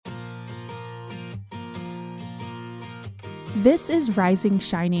This is Rising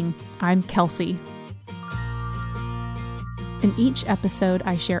Shining. I'm Kelsey. In each episode,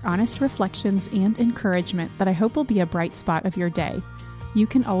 I share honest reflections and encouragement that I hope will be a bright spot of your day. You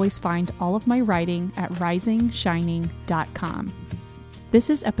can always find all of my writing at risingshining.com. This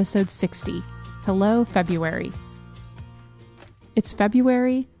is episode 60. Hello, February. It's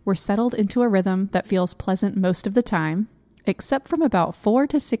February. We're settled into a rhythm that feels pleasant most of the time, except from about 4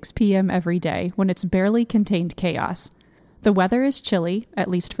 to 6 p.m. every day when it's barely contained chaos. The weather is chilly, at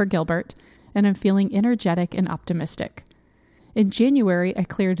least for Gilbert, and I'm feeling energetic and optimistic. In January, I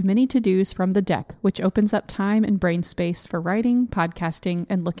cleared many to-dos from the deck, which opens up time and brain space for writing, podcasting,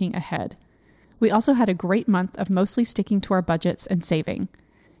 and looking ahead. We also had a great month of mostly sticking to our budgets and saving.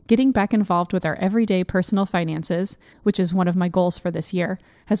 Getting back involved with our everyday personal finances, which is one of my goals for this year,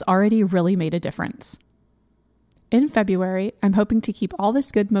 has already really made a difference. In February, I'm hoping to keep all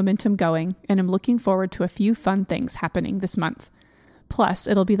this good momentum going, and I'm looking forward to a few fun things happening this month. Plus,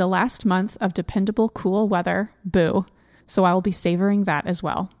 it'll be the last month of dependable cool weather, boo, so I will be savoring that as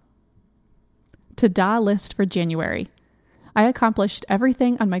well. To-do list for January. I accomplished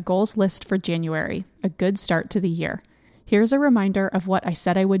everything on my goals list for January, a good start to the year. Here's a reminder of what I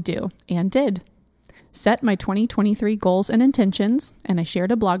said I would do, and did. Set my 2023 goals and intentions, and I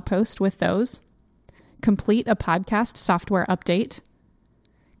shared a blog post with those. Complete a podcast software update.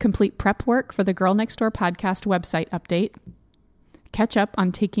 Complete prep work for the Girl Next Door podcast website update. Catch up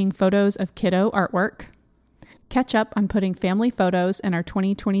on taking photos of kiddo artwork. Catch up on putting family photos in our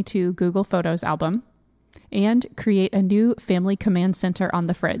 2022 Google Photos album. And create a new family command center on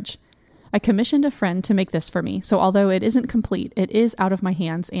the fridge. I commissioned a friend to make this for me, so although it isn't complete, it is out of my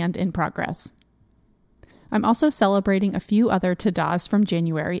hands and in progress. I'm also celebrating a few other to-dos from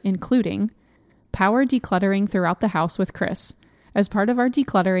January, including power decluttering throughout the house with Chris. As part of our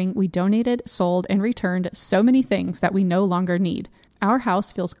decluttering, we donated, sold, and returned so many things that we no longer need. Our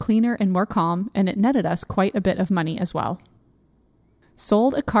house feels cleaner and more calm, and it netted us quite a bit of money as well.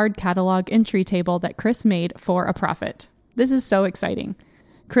 Sold a card catalog entry table that Chris made for a profit. This is so exciting.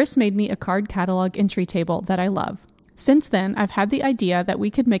 Chris made me a card catalog entry table that I love. Since then, I've had the idea that we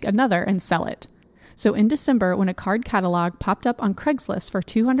could make another and sell it. So in December, when a card catalog popped up on Craigslist for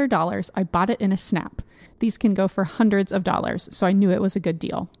 $200, I bought it in a snap. These can go for hundreds of dollars, so I knew it was a good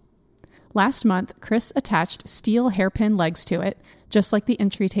deal. Last month, Chris attached steel hairpin legs to it, just like the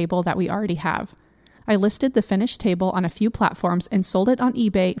entry table that we already have. I listed the finished table on a few platforms and sold it on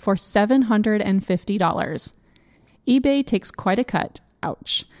eBay for $750. eBay takes quite a cut.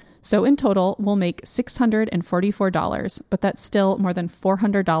 Ouch. So in total, we'll make $644, but that's still more than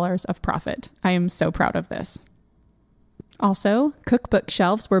 $400 of profit. I am so proud of this. Also, cookbook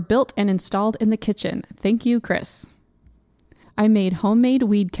shelves were built and installed in the kitchen. Thank you, Chris. I made homemade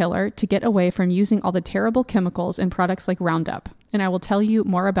weed killer to get away from using all the terrible chemicals in products like Roundup, and I will tell you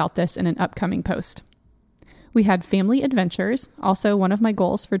more about this in an upcoming post. We had family adventures, also one of my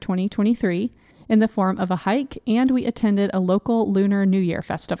goals for 2023, in the form of a hike, and we attended a local Lunar New Year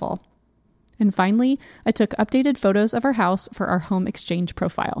festival. And finally, I took updated photos of our house for our home exchange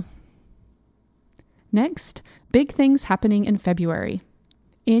profile. Next, big things happening in February.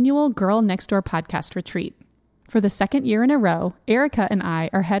 Annual Girl Next Door podcast retreat. For the second year in a row, Erica and I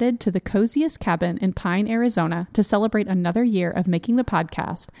are headed to the coziest cabin in Pine, Arizona to celebrate another year of making the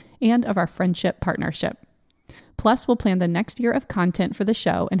podcast and of our friendship partnership. Plus, we'll plan the next year of content for the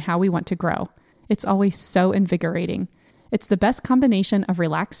show and how we want to grow. It's always so invigorating. It's the best combination of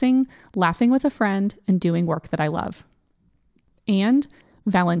relaxing, laughing with a friend, and doing work that I love. And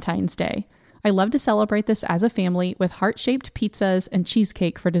Valentine's Day. I love to celebrate this as a family with heart-shaped pizzas and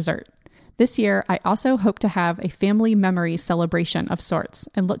cheesecake for dessert. This year, I also hope to have a family memories celebration of sorts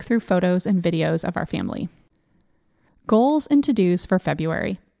and look through photos and videos of our family. Goals and to-dos for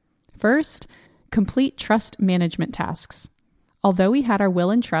February. First, complete trust management tasks. Although we had our will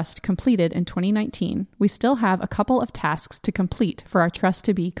and trust completed in 2019, we still have a couple of tasks to complete for our trust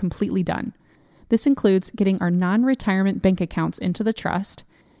to be completely done. This includes getting our non-retirement bank accounts into the trust,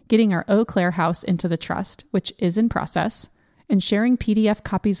 getting our Eau Claire house into the trust, which is in process, and sharing PDF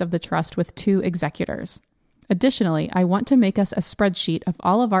copies of the trust with 2 executors. Additionally, I want to make us a spreadsheet of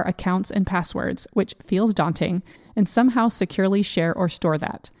all of our accounts and passwords, which feels daunting, and somehow securely share or store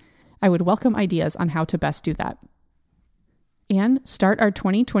that. I would welcome ideas on how to best do that. And start our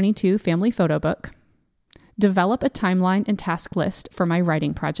 2022 family photo book. Develop a timeline and task list for my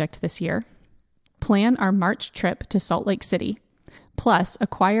writing project this year. Plan our March trip to Salt Lake City. Plus,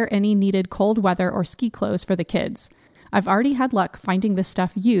 acquire any needed cold weather or ski clothes for the kids. I've already had luck finding this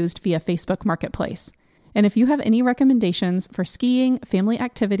stuff used via Facebook Marketplace. And if you have any recommendations for skiing, family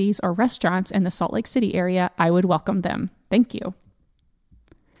activities, or restaurants in the Salt Lake City area, I would welcome them. Thank you.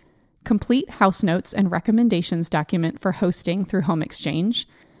 Complete house notes and recommendations document for hosting through Home Exchange.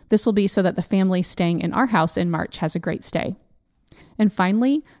 This will be so that the family staying in our house in March has a great stay. And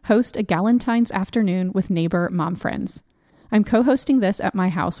finally, host a Galentine's afternoon with neighbor mom friends. I'm co-hosting this at my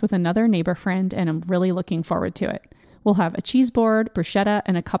house with another neighbor friend, and I'm really looking forward to it. We'll have a cheese board, bruschetta,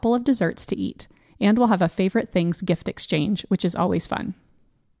 and a couple of desserts to eat. And we'll have a favorite things gift exchange, which is always fun.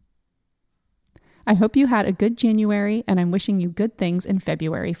 I hope you had a good January, and I'm wishing you good things in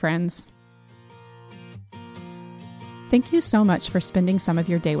February, friends. Thank you so much for spending some of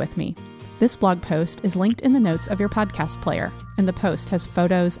your day with me. This blog post is linked in the notes of your podcast player, and the post has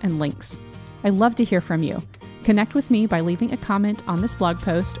photos and links. I love to hear from you. Connect with me by leaving a comment on this blog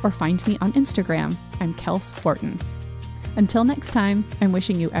post or find me on Instagram. I'm Kels Horton. Until next time, I'm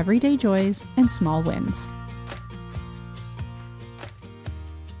wishing you everyday joys and small wins.